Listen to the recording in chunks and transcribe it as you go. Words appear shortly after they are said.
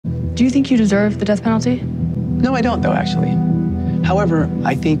Do you think you deserve the death penalty? No, I don't, though, actually. However,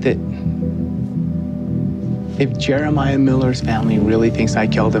 I think that if Jeremiah Miller's family really thinks I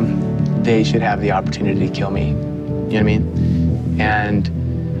killed him, they should have the opportunity to kill me. You know what I mean?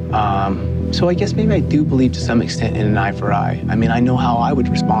 And so I guess maybe I do believe to some extent in an eye for eye. I mean, I know how I would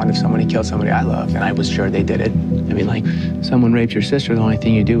respond if somebody killed somebody I loved, and I was sure they did it. I mean, like, someone raped your sister, the only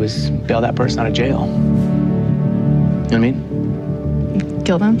thing you do is bail that person out of jail. You know what I mean?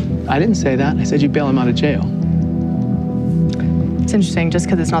 Kill them? I didn't say that. I said you bail him out of jail. It's interesting, just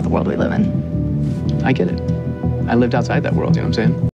because it's not the world we live in. I get it. I lived outside that world, you know what I'm saying?